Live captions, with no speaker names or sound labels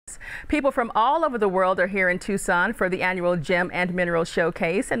People from all over the world are here in Tucson for the annual Gem and Mineral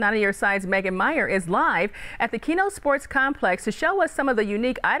Showcase, and 9 on Your Side's Megan Meyer is live at the Keno Sports Complex to show us some of the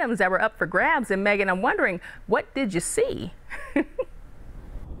unique items that were up for grabs. And Megan, I'm wondering, what did you see?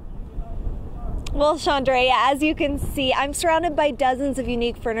 Well, Chandra, as you can see, I'm surrounded by dozens of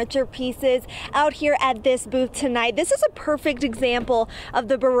unique furniture pieces out here at this booth tonight. This is a perfect example of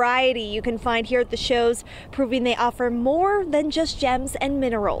the variety you can find here at the shows, proving they offer more than just gems and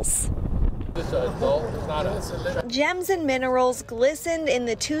minerals. Gems and minerals glistened in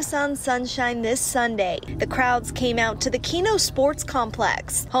the Tucson sunshine this Sunday. The crowds came out to the Keno Sports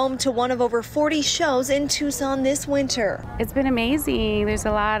Complex, home to one of over 40 shows in Tucson this winter. It's been amazing. There's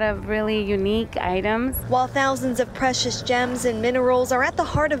a lot of really unique items. While thousands of precious gems and minerals are at the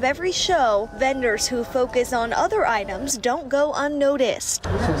heart of every show, vendors who focus on other items don't go unnoticed.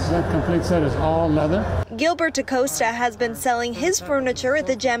 That complete set is all leather. Gilbert Acosta has been selling his furniture at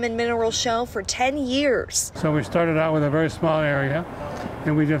the Gem and Mineral Show for 10 years. So we started out with a very small area,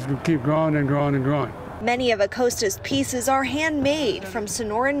 and we just keep growing and growing and growing. Many of Acosta's pieces are handmade from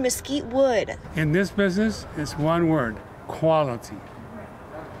Sonoran mesquite wood. In this business, it's one word: quality.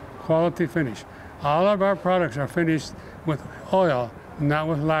 Quality finish. All of our products are finished with oil, not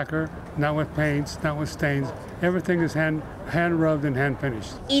with lacquer, not with paints, not with stains. Everything is hand rubbed and hand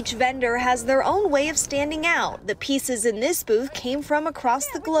finished. Each vendor has their own way of standing out. The pieces in this booth came from across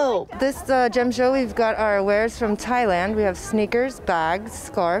the globe. This gem show, we've got our wares from Thailand. We have sneakers, bags,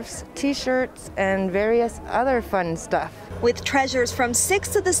 scarves, t-shirts, and various other fun stuff. With treasures from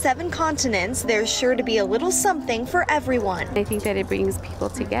 6 of the 7 continents, there's sure to be a little something for everyone. I think that it brings people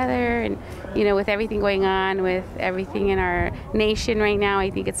together, and with everything going on, with everything in our nation right now, I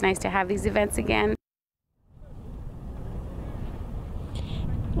think it's nice to have these events again.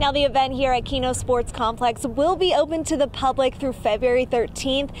 Now, the event here at Keno Sports Complex will be open to the public through February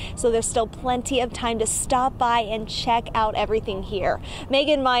 13th, so there's still plenty of time to stop by and check out everything here.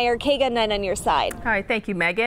 Megan Meyer, KGUN 9 on Your Side. All right, thank you, Megan.